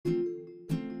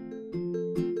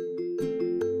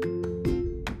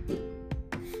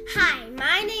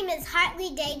is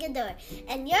Hartley Dagador,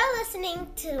 and you're listening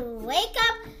to Wake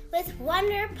Up with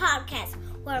Wonder podcast,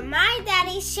 where my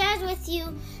daddy shares with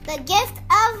you the gift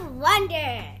of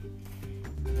wonder.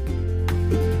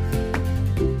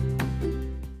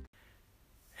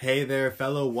 Hey there,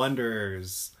 fellow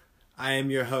wanderers. I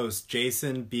am your host,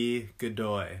 Jason B.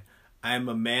 Godoy. I am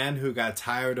a man who got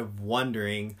tired of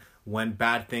wondering when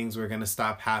bad things were going to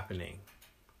stop happening.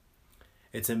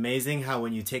 It's amazing how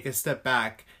when you take a step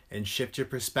back and shift your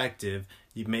perspective,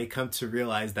 you may come to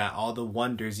realize that all the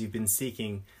wonders you've been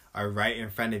seeking are right in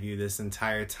front of you this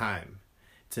entire time.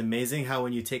 It's amazing how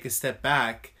when you take a step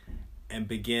back and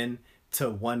begin to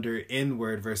wonder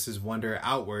inward versus wonder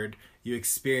outward, you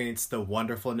experience the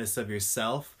wonderfulness of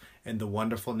yourself and the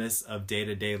wonderfulness of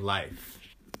day-to-day life.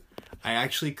 I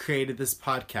actually created this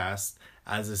podcast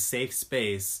as a safe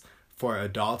space for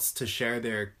adults to share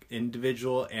their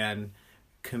individual and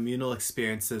communal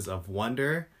experiences of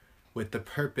wonder with the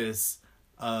purpose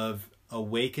of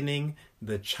awakening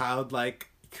the childlike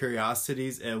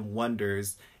curiosities and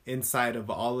wonders inside of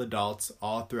all adults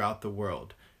all throughout the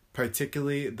world,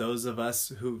 particularly those of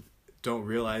us who don't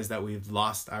realize that we've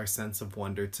lost our sense of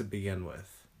wonder to begin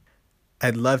with.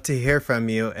 I'd love to hear from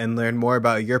you and learn more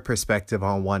about your perspective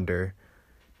on wonder.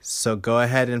 So go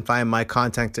ahead and find my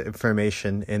contact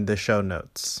information in the show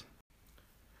notes.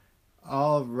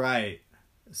 All right.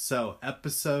 So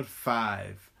episode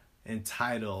 5,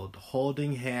 entitled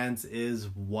Holding Hands is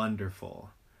Wonderful.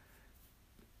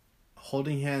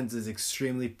 Holding hands is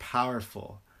extremely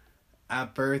powerful.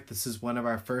 At birth, this is one of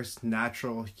our first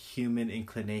natural human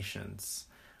inclinations.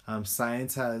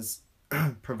 Science has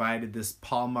provided this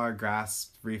palmar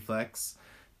grasp reflex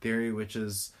theory, which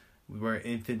is where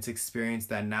infants experience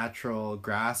that natural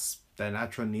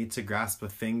need to grasp a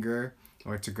finger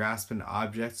or to grasp an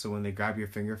object. So when they grab your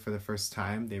finger for the first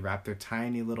time, they wrap their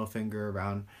tiny little finger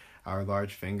around our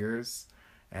large fingers.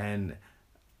 And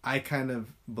I kind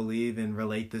of believe and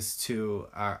relate this to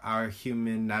our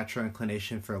human natural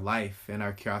inclination for life and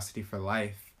our curiosity for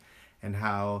life, and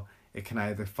how it can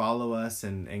either follow us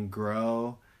and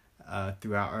grow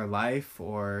throughout our life,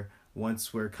 or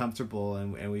once we're comfortable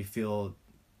and we feel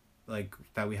like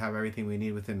that we have everything we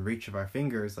need within reach of our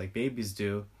fingers like babies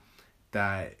do,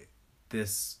 that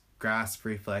this grasp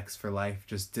reflex for life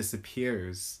just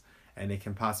disappears, and it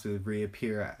can possibly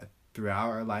reappear throughout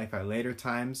our life at later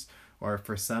times, or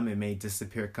for some it may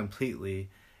disappear completely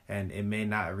and it may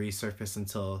not resurface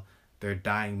until their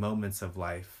dying moments of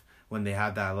life, when they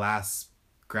have that last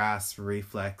grasp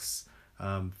reflex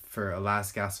for a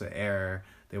last gasp of air.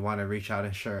 They want to reach out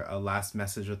and share a last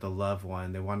message with a loved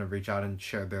one. They want to reach out and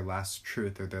share their last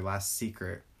truth or their last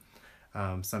secret.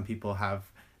 Some people have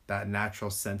that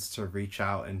natural sense to reach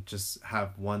out and just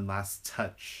have one last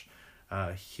touch,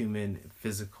 human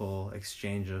physical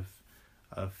exchange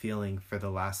of feeling for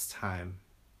the last time.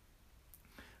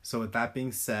 So with that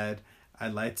being said,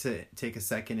 I'd like to take a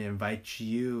second and invite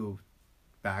you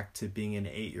back to being an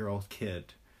 8-year-old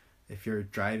kid. If you're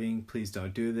driving, please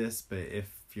don't do this, but if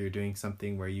you're doing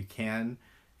something where you can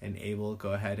and able,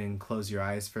 go ahead and close your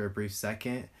eyes for a brief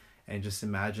second and just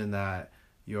imagine that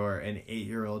you're an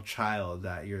 8-year-old child,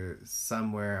 that you're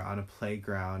somewhere on a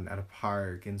playground, at a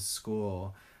park, in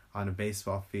school, on a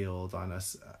baseball field, on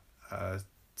a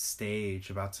stage,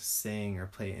 about to sing or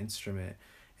play an instrument.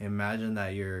 Imagine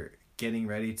that you're getting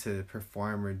ready to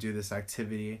perform or do this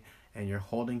activity and you're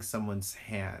holding someone's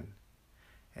hand.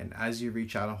 And as you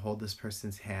reach out and hold this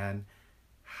person's hand,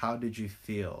 how did you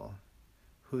feel?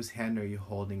 Whose hand are you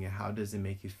holding and how does it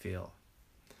make you feel?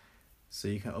 So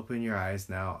you can open your eyes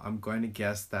now. I'm going to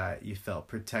guess that you felt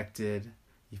protected,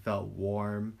 you felt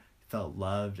warm, you felt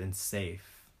loved and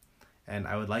safe. And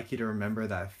I would like you to remember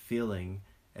that feeling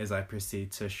as I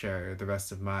proceed to share the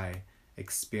rest of my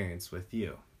experience with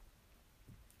you.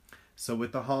 So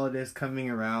with the holidays coming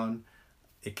around,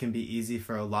 it can be easy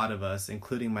for a lot of us,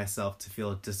 including myself, to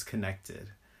feel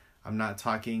disconnected. I'm not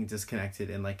talking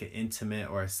disconnected in like an intimate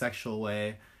or a sexual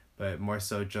way, but more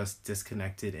so just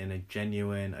disconnected in a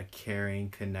genuine, a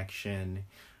caring connection,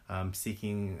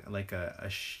 seeking like a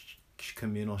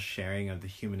communal sharing of the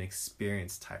human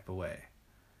experience type of way.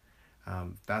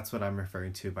 That's what I'm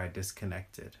referring to by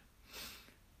disconnected.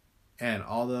 And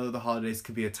although the holidays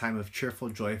could be a time of cheerful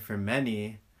joy for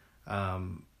many,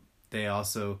 they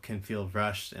also can feel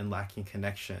rushed and lacking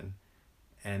connection.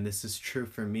 And this is true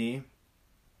for me.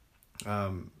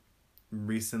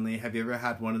 Recently, have you ever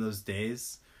had one of those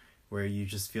days where you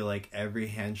just feel like every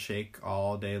handshake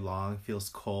all day long feels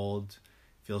cold,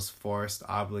 feels forced,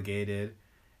 obligated,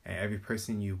 and every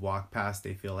person you walk past,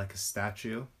 they feel like a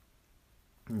statue?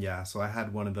 Yeah, so I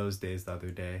had one of those days the other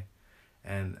day.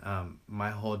 And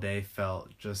my whole day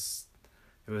felt just,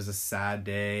 it was a sad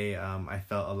day. I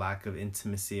felt a lack of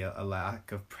intimacy, a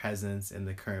lack of presence in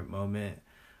the current moment.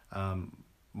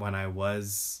 When I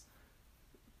was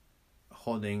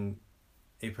holding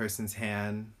a person's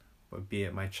hand, be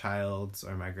it my child's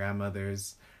or my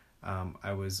grandmother's,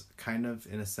 I was kind of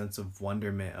in a sense of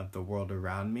wonderment of the world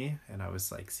around me, and I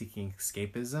was like seeking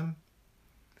escapism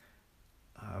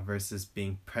versus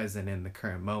being present in the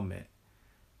current moment.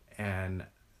 And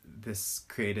this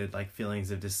created like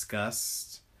feelings of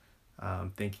disgust,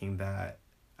 thinking that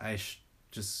I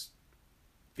just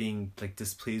being like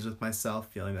displeased with myself,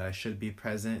 feeling that I should be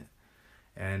present,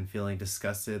 and feeling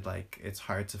disgusted, like it's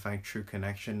hard to find true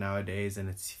connection nowadays and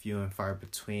it's few and far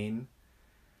between.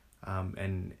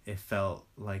 And it felt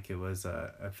like it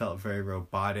felt very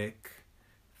robotic,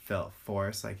 felt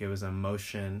forced, like it was a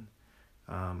motion.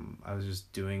 I was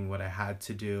just doing what I had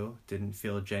to do. Didn't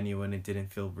feel genuine. It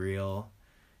didn't feel real.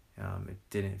 It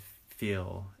didn't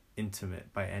feel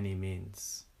intimate by any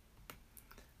means.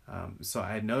 So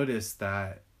I noticed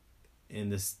that in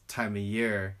this time of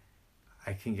year,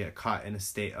 I can get caught in a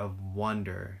state of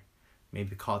wonder.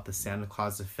 Maybe call it the Santa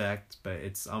Claus effect, but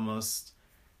it's almost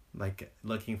like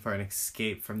looking for an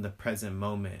escape from the present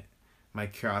moment. My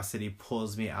curiosity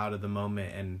pulls me out of the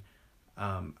moment, and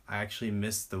I actually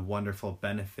miss the wonderful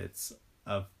benefits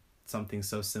of something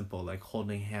so simple like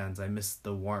holding hands. I miss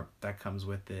the warmth that comes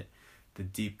with it, the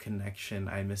deep connection.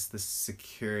 I miss the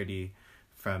security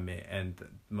from it, and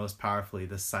most powerfully,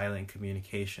 the silent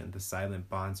communication, the silent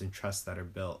bonds and trust that are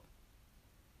built.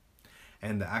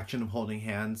 And the action of holding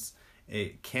hands,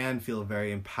 it can feel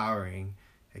very empowering.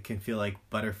 It can feel like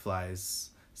butterflies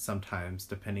sometimes,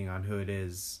 depending on who it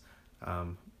is.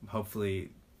 Hopefully,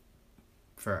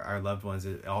 for our loved ones,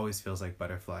 it always feels like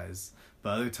butterflies.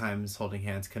 But other times, holding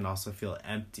hands can also feel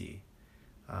empty.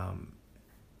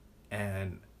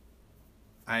 And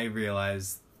I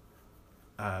realized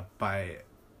by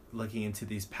looking into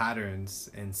these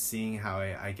patterns and seeing how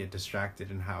I get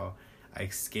distracted and how I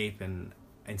escape, and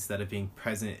instead of being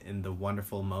present in the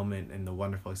wonderful moment and the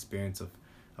wonderful experience of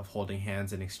holding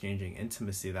hands and exchanging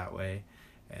intimacy that way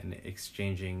and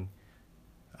exchanging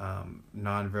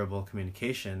nonverbal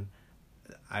communication,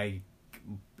 I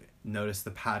noticed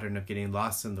the pattern of getting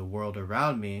lost in the world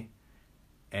around me,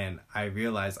 and I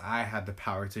realized I had the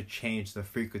power to change the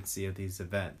frequency of these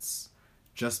events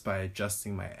just by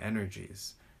adjusting my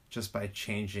energies, just by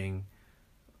changing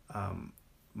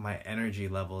my energy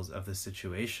levels of the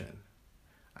situation.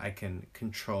 I can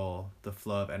control the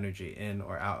flow of energy in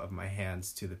or out of my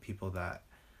hands to the people that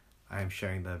I am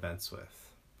sharing the events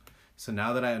with. So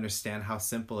now that I understand how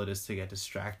simple it is to get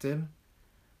distracted,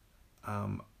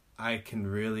 I can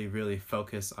really, really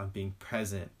focus on being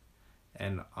present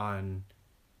and on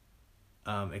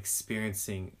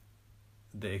experiencing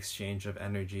the exchange of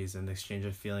energies and the exchange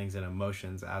of feelings and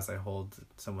emotions as I hold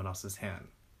someone else's hand.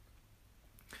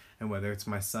 And whether it's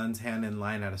my son's hand in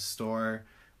line at a store,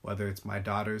 whether it's my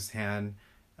daughter's hand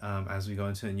as we go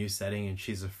into a new setting and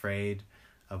she's afraid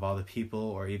of all the people,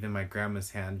 or even my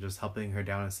grandma's hand just helping her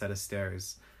down a set of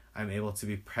stairs, I'm able to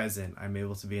be present. I'm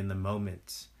able to be in the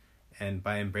moment. And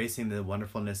by embracing the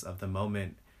wonderfulness of the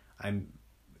moment, I'm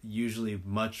usually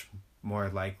much more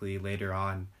likely later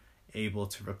on able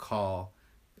to recall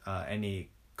any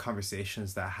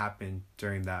conversations that happened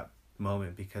during that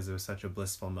moment, because it was such a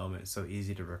blissful moment, so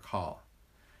easy to recall.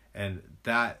 And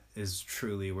that is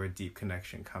truly where deep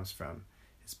connection comes from,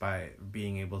 is by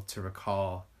being able to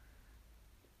recall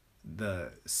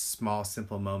the small,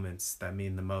 simple moments that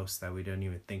mean the most, that we don't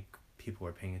even think people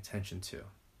were paying attention to.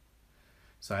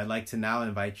 So I'd like to now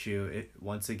invite you,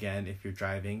 once again, if you're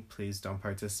driving, please don't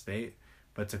participate,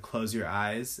 but to close your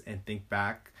eyes and think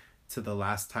back to the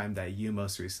last time that you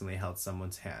most recently held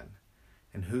someone's hand.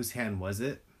 And whose hand was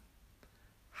it?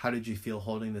 How did you feel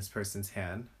holding this person's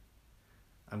hand?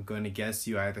 I'm going to guess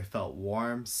you either felt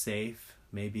warm, safe,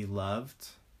 maybe loved,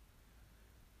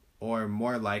 or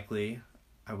more likely,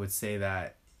 I would say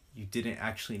that you didn't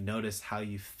actually notice how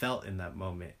you felt in that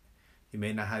moment. You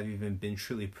may not have even been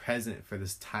truly present for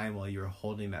this time while you were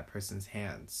holding that person's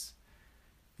hands.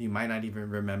 You might not even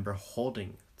remember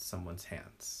holding someone's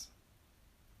hands.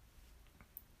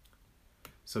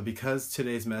 So because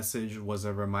today's message was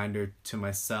a reminder to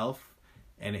myself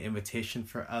and an invitation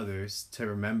for others to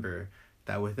remember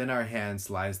that within our hands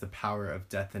lies the power of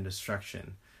death and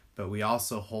destruction, but we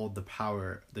also hold the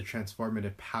power, the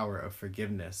transformative power of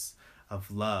forgiveness, of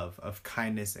love, of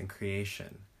kindness and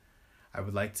creation. I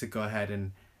would like to go ahead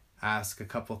and ask a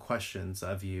couple questions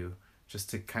of you, just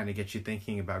to kind of get you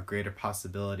thinking about greater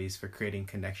possibilities for creating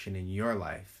connection in your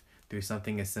life through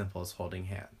something as simple as holding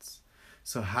hands.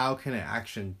 So how can an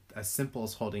action as simple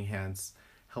as holding hands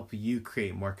help you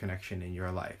create more connection in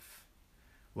your life?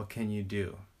 What can you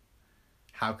do?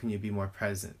 How can you be more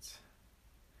present?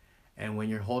 And when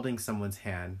you're holding someone's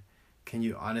hand, can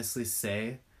you honestly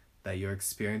say that you're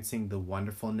experiencing the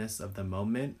wonderfulness of the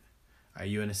moment? Are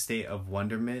you in a state of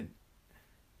wonderment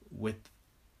with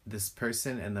this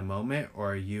person in the moment,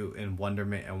 or are you in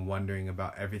wonderment and wondering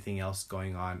about everything else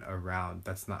going on around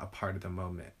that's not a part of the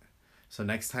moment? So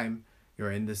next time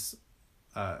you're in this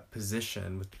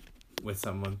position with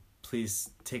someone,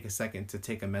 please take a second to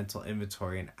take a mental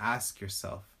inventory and ask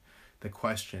yourself the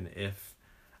question, if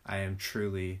I am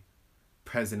truly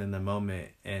present in the moment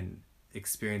and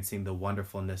experiencing the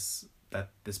wonderfulness that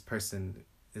this person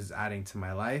is adding to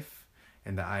my life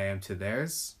and that I am to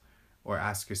theirs. Or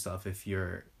ask yourself if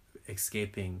you're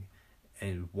escaping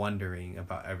and wondering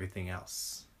about everything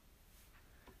else.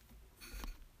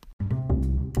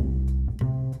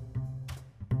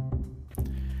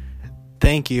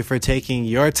 Thank you for taking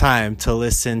your time to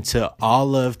listen to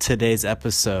all of today's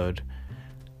episode.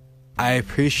 I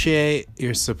appreciate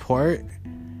your support,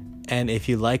 and if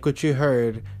you like what you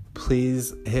heard,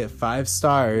 please hit 5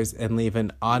 stars and leave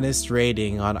an honest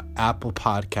rating on Apple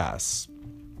Podcasts.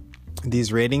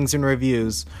 These ratings and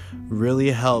reviews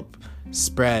really help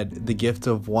spread the gift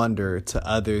of wonder to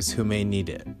others who may need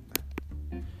it.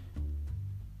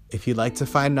 If you'd like to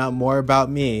find out more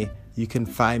about me, you can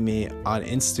find me on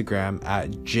Instagram at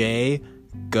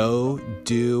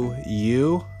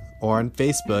JGoDoYou, or on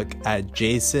Facebook at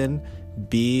Jason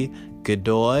B.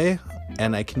 Godoy,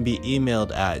 and I can be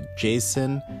emailed at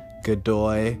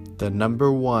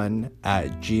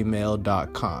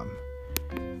jasongodoy1@gmail.com.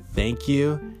 Thank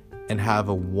you, and have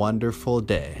a wonderful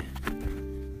day.